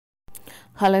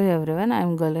Hello everyone, I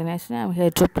am Golden. I am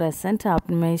here to present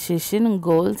optimization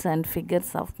goals and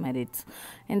figures of merits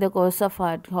in the course of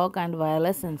ad hoc and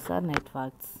wireless sensor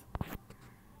networks.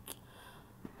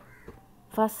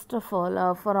 First of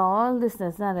all, for all these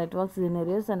sensor network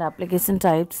scenarios and application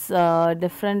types,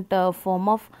 different form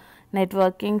of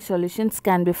networking solutions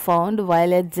can be found,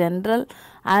 while a general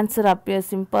answer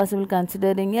appears impossible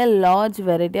considering a large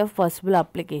variety of possible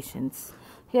applications.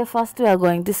 Here first we are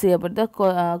going to see about the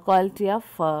quality of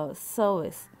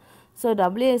service. So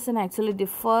WSN actually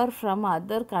differ from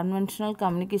other conventional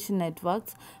communication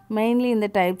networks mainly in the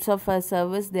types of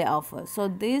service they offer. So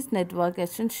these networks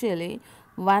essentially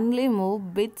only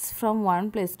move bits from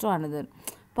one place to another.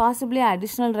 Possibly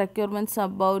additional requirements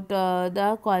about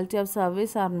the quality of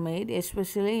service are made,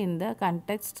 especially in the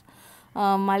context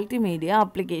multimedia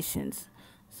applications.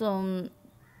 So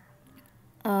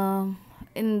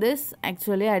in this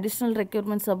actually additional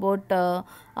requirements about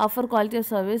offer quality of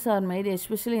service are made,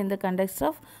 especially in the context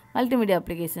of multimedia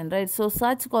application, right? So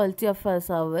such quality of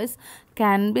service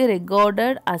can be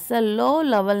regarded as a low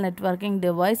level networking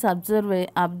device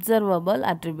observable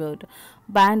attribute,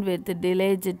 bandwidth,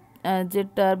 delay,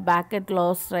 jitter, packet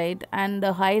loss, right, and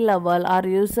high level or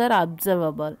user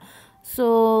observable,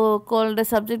 so called a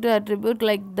subjective attribute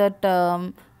like that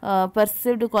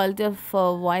perceived quality of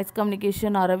voice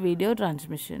communication or a video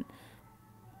transmission.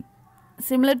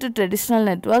 Similar to traditional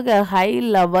network, a high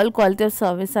level quality of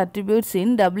service attributes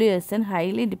in WSN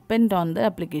highly depend on the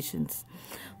applications.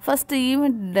 First,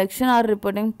 event detection or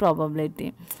reporting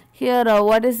probability. Here,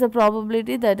 what is the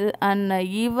probability that an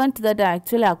event that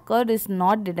actually occurred is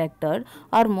not detected,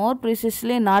 or more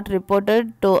precisely not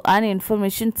reported to an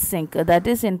information sink that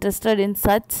is interested in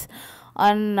such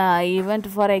an event?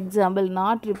 For example,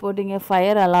 not reporting a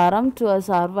fire alarm to a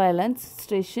surveillance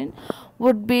station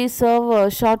would be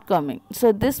serve shortcoming.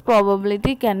 So this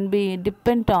probability can be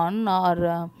depend on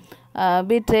or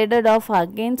be traded off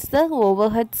against the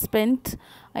overhead spent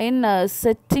in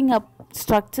setting up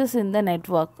structures in the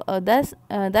network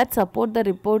that support the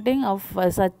reporting of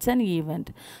such an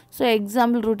event. So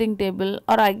example, routing table,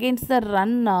 or against the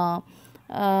run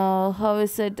how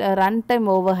is it runtime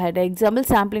overhead, example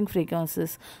sampling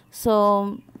frequencies.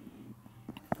 So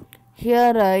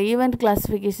here event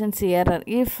classifications error,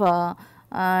 if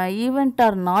event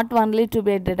are not only to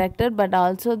be detected but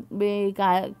also be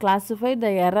classified, the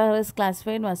error is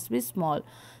classified must be small.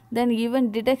 Then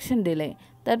event detection delay,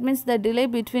 that means the delay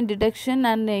between detection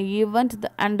and event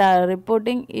and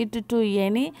reporting it to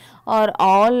any or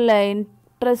all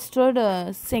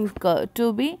interested sync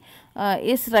to be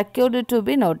is required to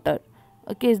be noted.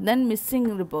 Okay, then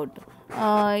missing report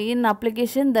in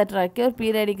application that require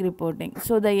periodic reporting,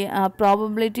 so the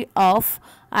probability of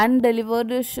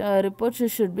undelivered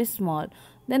reports should be small.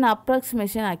 Then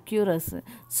approximation accuracy,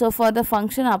 so for the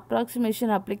function approximation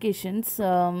applications,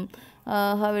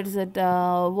 how is it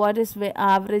what is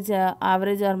average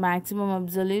or maximum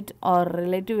absolute or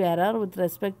relative error with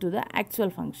respect to the actual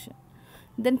function.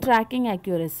 Then tracking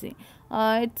accuracy,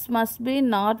 it must be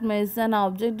not miss an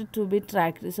object to be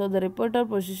tracked, so the reporter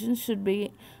position should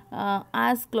be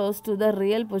as close to the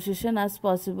real position as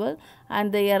possible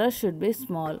and the error should be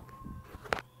small.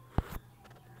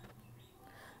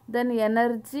 Then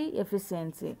energy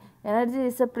efficiency, energy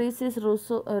is a precious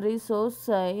resource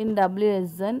in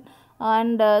WSN,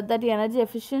 and that energy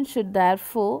efficiency should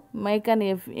therefore make an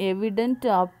evident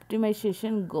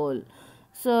optimization goal.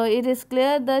 So it is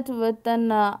clear that with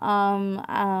an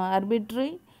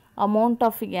arbitrary amount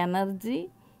of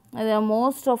energy, the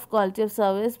most of quality of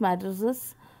service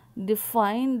matrices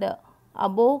defined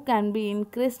above can be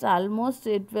increased almost.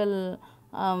 It will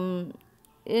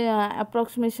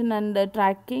approximation and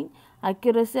tracking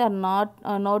accuracy are not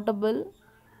notable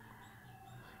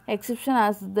exception,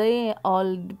 as they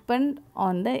all depend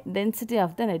on the density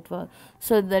of the network.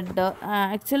 So that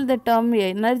actually the term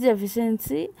energy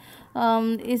efficiency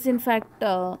is in fact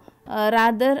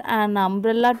rather an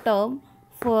umbrella term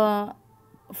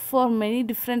for many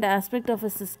different aspects of a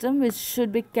system, which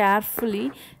should be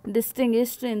carefully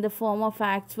distinguished in the form of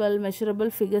actual measurable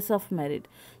figures of merit.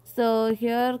 So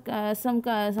here some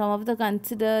of the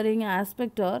considering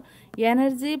aspect are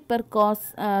energy per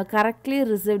cost correctly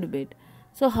received bit.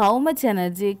 So how much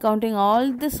energy, counting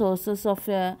all the sources of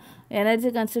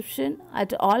energy consumption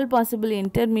at all possible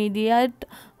intermediate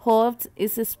hops,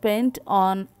 is spent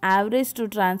on average to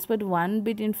transmit one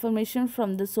bit information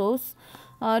from the source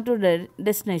to the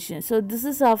destination. So this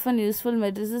is often useful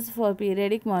matrices for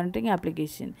periodic monitoring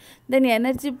application. Then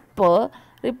energy per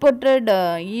reported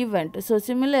event. So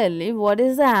similarly, what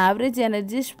is the average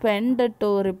energy spent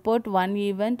to report one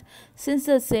event, since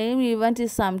the same event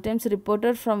is sometimes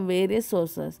reported from various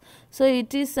sources? So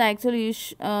it is actually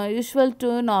usual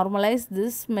to normalize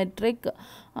this metric to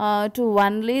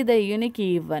only the unique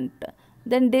event.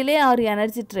 Then delay or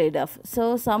energy trade-off.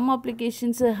 So some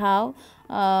applications have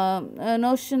a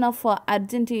notion of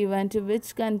urgent event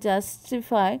which can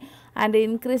justify and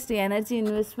increase the energy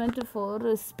investment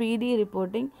for speedy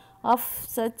reporting of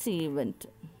such event.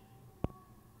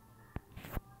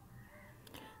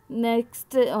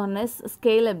 Next one is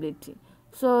scalability.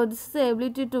 So this is the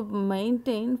ability to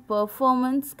maintain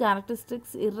performance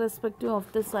characteristics irrespective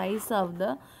of the size of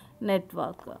the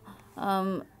network.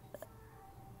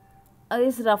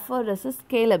 Is referred as a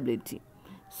scalability.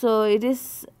 So it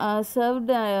is served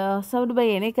by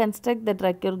any construct that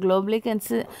require globally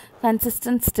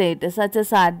consistent state, such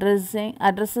as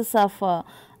addresses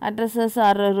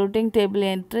or routing table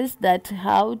entries that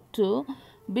have to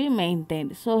be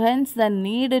maintained. So hence the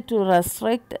need to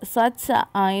restrict such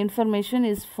information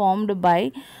is formed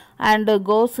by and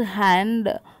goes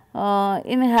hand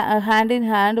in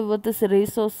hand with the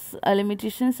resource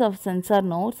limitations of sensor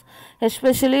nodes,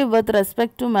 especially with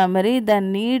respect to memory. The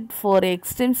need for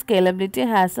extreme scalability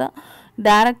has a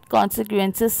direct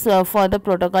consequences for the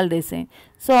protocol design.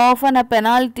 So often a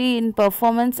penalty in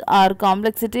performance or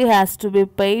complexity has to be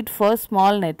paid for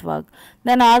small network.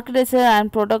 Then architecture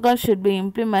and protocol should be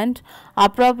implement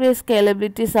appropriate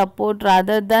scalability support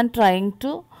rather than trying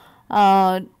to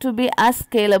be as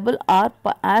scalable or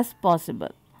as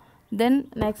possible. Then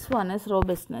next one is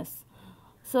robustness.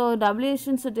 So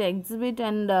WHN should exhibit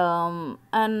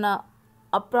an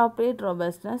appropriate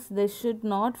robustness. They should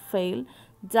not fail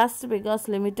just because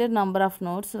limited number of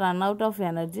nodes run out of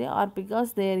energy or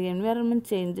because their environment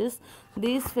changes.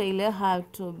 These failures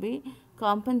have to be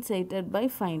compensated by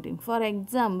finding. For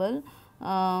example,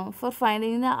 for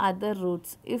finding the other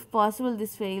routes. If possible,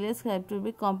 these failures have to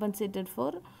be compensated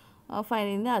for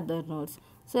finding the other nodes.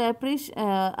 So a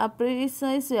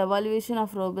precise evaluation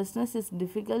of robustness is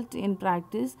difficult in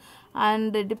practice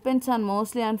and depends on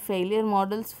mostly on failure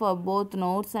models for both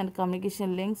nodes and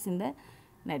communication links in the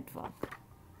network.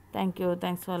 Thank you.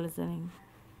 Thanks for listening.